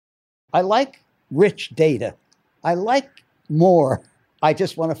I like rich data. I like more. I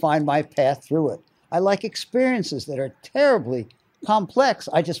just want to find my path through it. I like experiences that are terribly complex.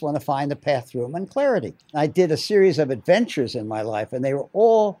 I just want to find the path through them and clarity. I did a series of adventures in my life, and they were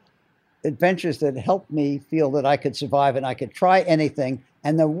all adventures that helped me feel that I could survive and I could try anything.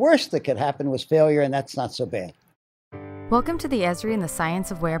 And the worst that could happen was failure, and that's not so bad. Welcome to the Esri and the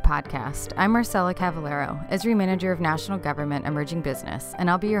Science of Where podcast. I'm Marcella Cavallero, Esri Manager of National Government Emerging Business, and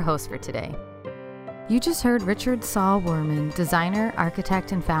I'll be your host for today. You just heard Richard Saul Wurman, designer,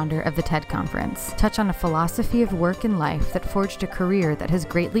 architect, and founder of the TED Conference, touch on a philosophy of work and life that forged a career that has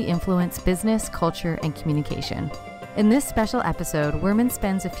greatly influenced business, culture, and communication. In this special episode, Wurman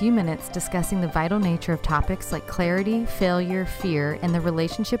spends a few minutes discussing the vital nature of topics like clarity, failure, fear, and the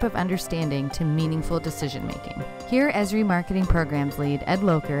relationship of understanding to meaningful decision-making. Hear Esri Marketing Programs Lead Ed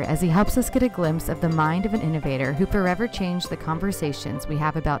Locher as he helps us get a glimpse of the mind of an innovator who forever changed the conversations we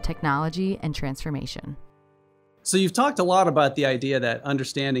have about technology and transformation. So you've talked a lot about the idea that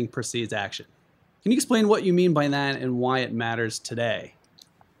understanding precedes action. Can you explain what you mean by that and why it matters today?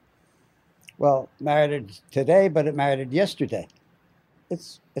 Well, it mattered today, but it mattered yesterday.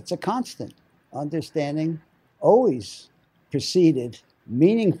 It's a constant. Understanding always preceded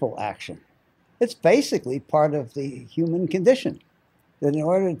meaningful action. It's basically part of the human condition, that in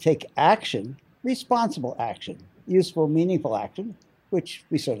order to take action, responsible action, useful, meaningful action, which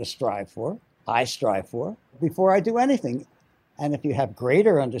we sort of strive for, I strive for, before I do anything. And if you have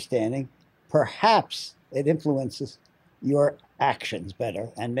greater understanding, perhaps it influences your actions better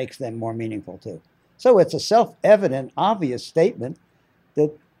and makes them more meaningful too. So it's a self-evident, obvious statement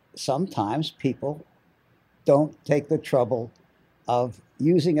that sometimes people don't take the trouble of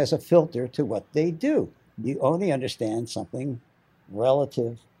using as a filter to what they do. You only understand something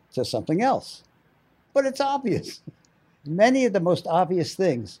relative to something else. But it's obvious. Many of the most obvious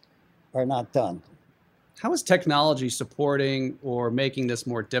things are not done. How is technology supporting or making this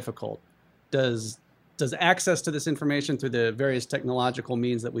more difficult? Does access to this information through the various technological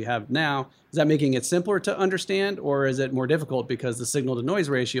means that we have now, is that making it simpler to understand, or is it more difficult because the signal to noise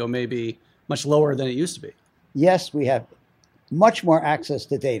ratio may be much lower than it used to be? Yes, we have much more access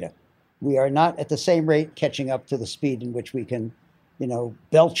to data. We are not at the same rate catching up to the speed in which we can,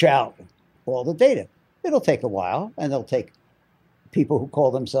 belch out all the data. It'll take a while, and it'll take people who call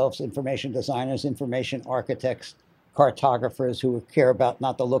themselves information designers, information architects, cartographers who care about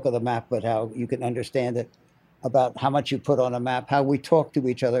not the look of the map, but how you can understand it, about how much you put on a map, how we talk to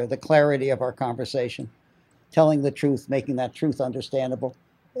each other, the clarity of our conversation, telling the truth, making that truth understandable.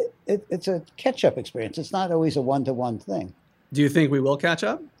 It's a catch-up experience. It's not always a one-to-one thing. Do you think we will catch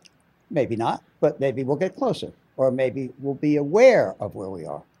up? Maybe not, but maybe we'll get closer, or maybe we'll be aware of where we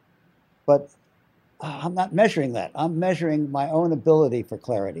are. But I'm not measuring that. I'm measuring my own ability for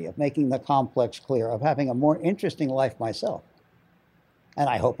clarity, of making the complex clear, of having a more interesting life myself. And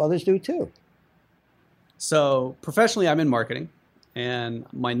I hope others do too. So professionally, I'm in marketing, and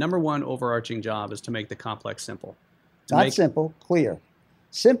my number one overarching job is to make the complex simple. Simple, clear.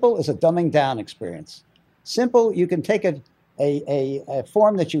 Simple is a dumbing down experience. Simple, you can take a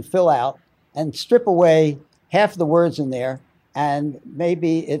form that you fill out and strip away half the words in there, and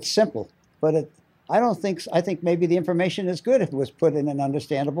maybe it's simple, but I think maybe the information is good if it was put in an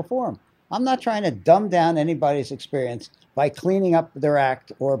understandable form. I'm not trying to dumb down anybody's experience by cleaning up their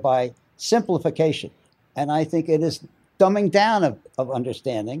act or by simplification. And I think it is dumbing down of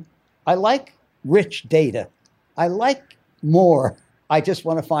understanding. I like rich data. I like more. I just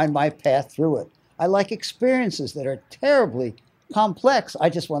want to find my path through it. I like experiences that are terribly complex. I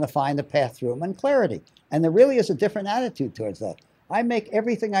just want to find the path through them and clarity. And there really is a different attitude towards that. I make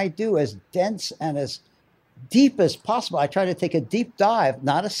everything I do as dense and as deep as possible. I try to take a deep dive,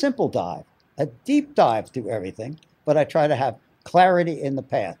 not a simple dive, a deep dive through everything, but I try to have clarity in the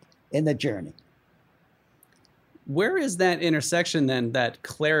path, in the journey. Where is that intersection then, that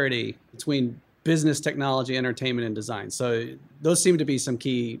clarity between business, technology, entertainment, and design? So those seem to be some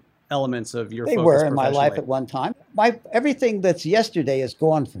key elements of your focus. They were in my life at one time. Everything that's yesterday is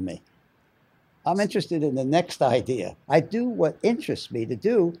gone for me. I'm interested in the next idea. I do what interests me to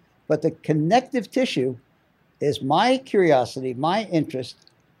do, but the connective tissue is my curiosity, my interest,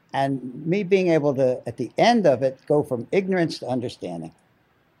 and me being able to, at the end of it, go from ignorance to understanding.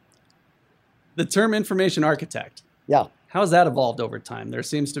 The term information architect. Yeah. How has that evolved over time? There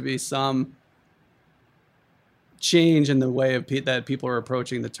seems to be some change in the way that people are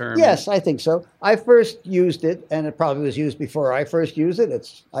approaching the term. Yes, I think so. I first used it, and it probably was used before I first used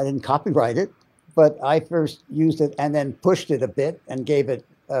it. I didn't copyright it. But I first used it and then pushed it a bit and gave it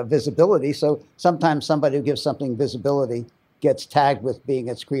visibility. So sometimes somebody who gives something visibility gets tagged with being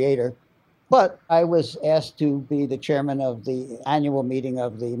its creator. But I was asked to be the chairman of the annual meeting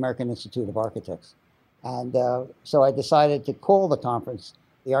of the American Institute of Architects. And so I decided to call the conference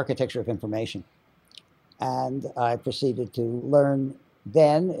the Architecture of Information. And I proceeded to learn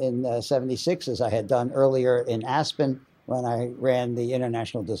then in 76, as I had done earlier in Aspen when I ran the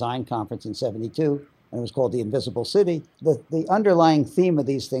International Design Conference in 72, and it was called The Invisible City. The underlying theme of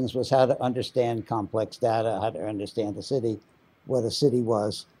these things was how to understand complex data, how to understand the city, what a city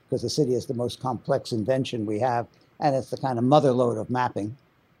was, because the city is the most complex invention we have, and it's the kind of mother lode of mapping.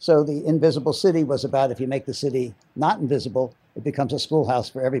 So the Invisible City was about if you make the city not invisible, it becomes a schoolhouse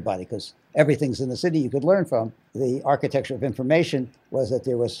for everybody, because everything's in the city you could learn from. The Architecture of Information was that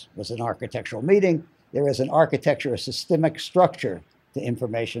there was an architectural meeting. There is an architecture, a systemic structure to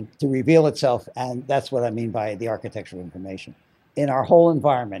information to reveal itself, and that's what I mean by the Architecture of Information. In our whole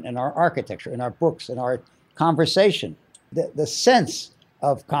environment, in our architecture, in our books, in our conversation, the sense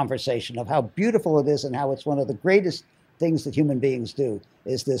of conversation, of how beautiful it is and how it's one of the greatest things that human beings do,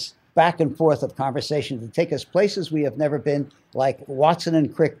 is this back and forth of conversation to take us places we have never been, like Watson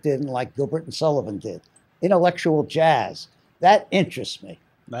and Crick did and like Gilbert and Sullivan did. Intellectual jazz. That interests me.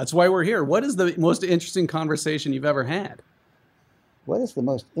 That's why we're here. What is the most interesting conversation you've ever had? What is the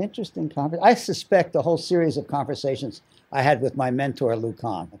most interesting conversation? I suspect the whole series of conversations I had with my mentor, Lou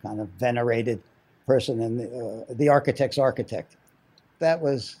Kahn, a kind of venerated person and the architect's architect. That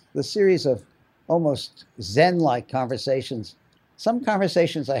was the series of almost Zen-like conversations. Some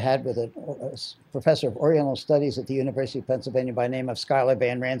conversations I had with a professor of Oriental Studies at the University of Pennsylvania by name of Schuyler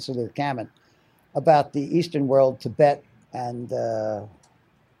Van Rensselaer-Kamen about the Eastern world, Tibet, and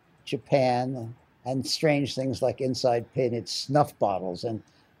Japan, and strange things like inside painted snuff bottles and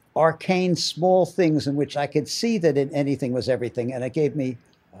arcane small things in which I could see that in anything was everything. And it gave me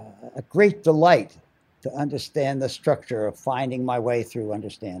a great delight to understand the structure of finding my way through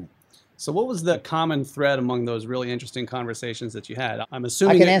understanding. So what was the common thread among those really interesting conversations that you had? I'm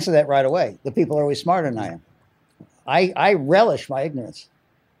assuming I can answer that right away. The people are always smarter than I am. I relish my ignorance.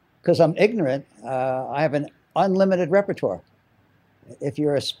 Because I'm ignorant, I have an unlimited repertoire. If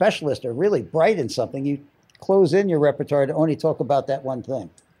you're a specialist or really bright in something, you close in your repertoire to only talk about that one thing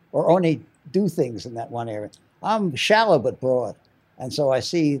or only do things in that one area. I'm shallow but broad. And so I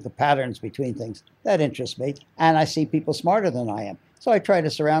see the patterns between things. That interests me. And I see people smarter than I am. So I try to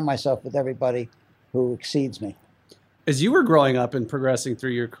surround myself with everybody who exceeds me. As you were growing up and progressing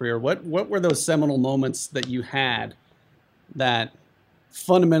through your career, what were those seminal moments that you had that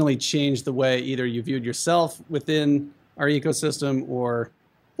fundamentally changed the way either you viewed yourself within our ecosystem or...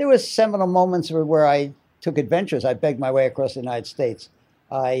 There was seminal moments where I took adventures. I begged my way across the United States.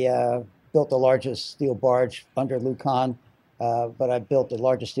 I built the largest steel barge under Lou Kahn, but I built the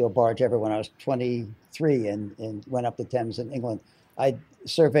largest steel barge ever when I was 23 and went up the Thames in England. I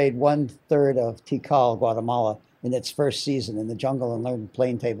surveyed 1/3 of Tikal, Guatemala, in its first season in the jungle and learned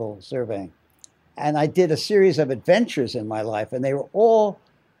plane table surveying. And I did a series of adventures in my life, and they were all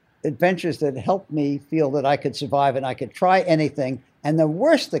adventures that helped me feel that I could survive and I could try anything. And the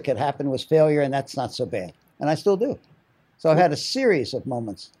worst that could happen was failure, and that's not so bad. And I still do. So I've had a series of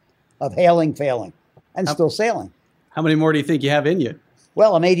moments of hailing, failing, and still sailing. How many more do you think you have in you?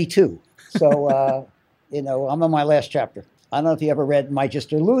 Well, I'm 82. So, I'm on my last chapter. I don't know if you ever read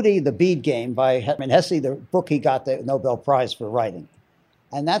Magister Ludi, The Bead Game by Hermann Hesse, the book he got the Nobel Prize for writing.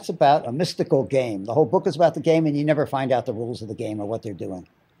 And that's about a mystical game. The whole book is about the game, and you never find out the rules of the game or what they're doing.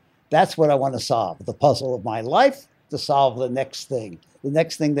 That's what I want to solve, the puzzle of my life, to solve the next thing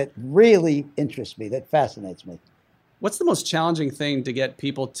that really interests me, that fascinates me. What's the most challenging thing to get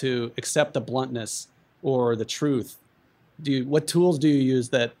people to accept the bluntness or the truth? What tools do you use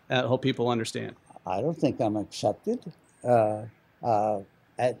that help people understand? I don't think I'm accepted. I'm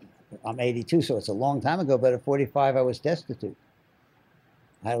 82, so it's a long time ago, but at 45, I was destitute.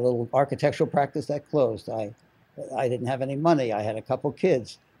 I had a little architectural practice that closed. I didn't have any money. I had a couple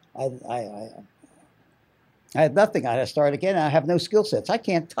kids. I had nothing. I had to start again. I have no skill sets. I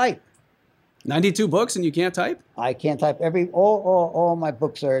can't type. 92 books and you can't type? I can't type. All my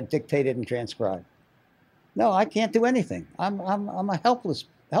books are dictated and transcribed. No, I can't do anything. I'm a helpless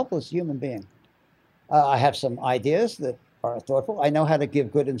human being. I have some ideas that are thoughtful. I know how to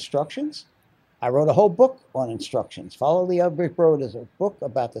give good instructions. I wrote a whole book on instructions. Follow the Elbricht Road is a book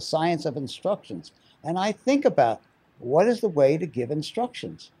about the science of instructions. And I think about what is the way to give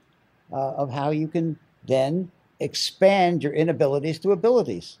instructions of how you can then expand your inabilities to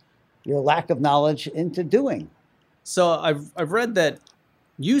abilities, your lack of knowledge into doing. So I've read that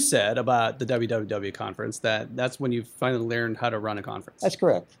you said about the WWW conference that's when you finally learned how to run a conference. That's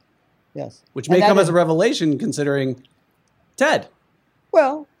correct. Yes. Which may come as a revelation considering TED.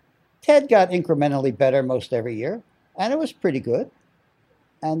 Well, TED got incrementally better most every year, and it was pretty good.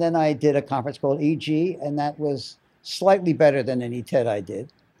 And then I did a conference called EG, and that was slightly better than any TED I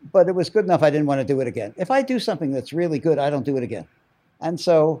did. But it was good enough I didn't want to do it again. If I do something that's really good, I don't do it again. And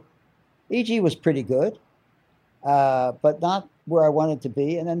so EG was pretty good, but not where I wanted to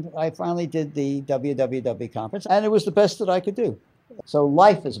be. And then I finally did the WWW conference, and it was the best that I could do. So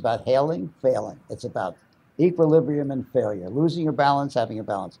life is about hailing, failing. It's about equilibrium and failure, losing your balance, having a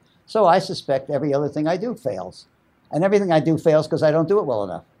balance. So I suspect every other thing I do fails. And everything I do fails because I don't do it well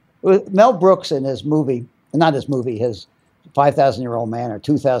enough. Mel Brooks in his movie, not his movie, his 5,000-year-old man or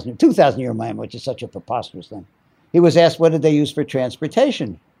 2,000-year-old man, which is such a preposterous thing. He was asked, what did they use for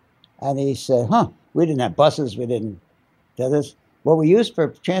transportation? And he said, we didn't have buses, we didn't do this. What we used for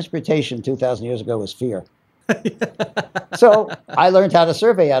transportation 2,000 years ago was fear. So I learned how to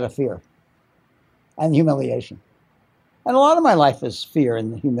survey out of fear and humiliation. And a lot of my life is fear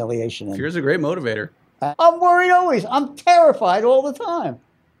and humiliation. Fear is a great motivator. I'm worried always. I'm terrified all the time.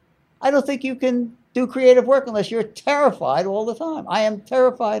 I don't think you can do creative work unless you're terrified all the time. I am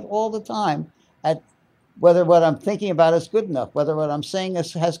terrified all the time at whether what I'm thinking about is good enough, whether what I'm saying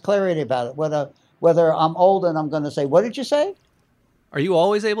has clarity about it, whether I'm old and I'm going to say, what did you say? Are you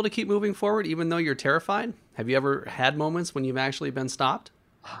always able to keep moving forward even though you're terrified? Have you ever had moments when you've actually been stopped?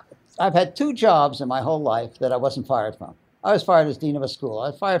 I've had 2 jobs in my whole life that I wasn't fired from. I was fired as dean of a school. I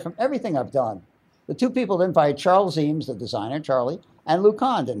was fired from everything I've done. The 2 people that didn't fire, Charles Eames, the designer, Charlie, and Lou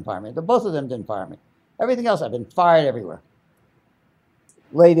Kahn didn't fire me. Both of them didn't fire me. Everything else, I've been fired everywhere.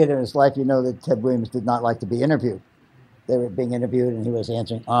 Late in his life, you know that Ted Williams did not like to be interviewed. They were being interviewed, and he was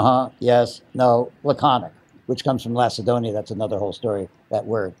answering, yes, no, laconic, which comes from Lacedonia. That's another whole story, that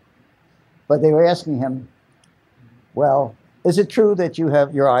word. But they were asking him, well, is it true that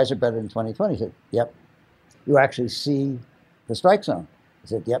your eyes are better than 20/20? He said, yep. You actually see the strike zone? He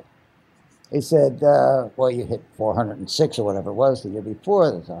said, yep. He said, well, you hit 406 or whatever it was the year before.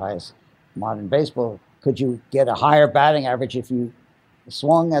 That's the highest modern baseball. Could you get a higher batting average if you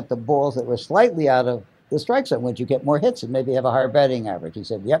swung at the balls that were slightly out of the strike zone? Would you get more hits and maybe have a higher batting average? He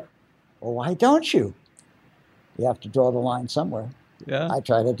said, yep. Well, why don't you? You have to draw the line somewhere. Yeah. I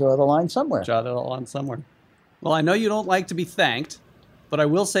try to draw the line somewhere. Draw the line somewhere. Well, I know you don't like to be thanked, but I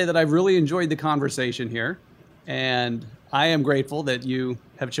will say that I've really enjoyed the conversation here. And I am grateful that you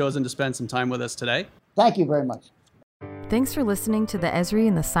have chosen to spend some time with us today. Thank you very much. Thanks for listening to the Esri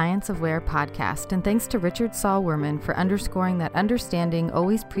and the Science of Where podcast, and thanks to Richard Saul Wurman for underscoring that understanding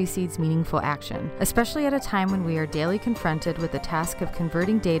always precedes meaningful action, especially at a time when we are daily confronted with the task of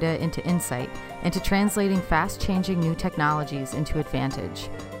converting data into insight and to translating fast-changing new technologies into advantage.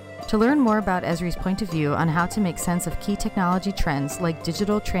 To learn more about Esri's point of view on how to make sense of key technology trends like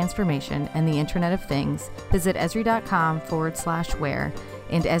digital transformation and the Internet of Things, visit esri.com/where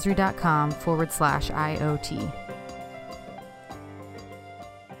and esri.com/IoT.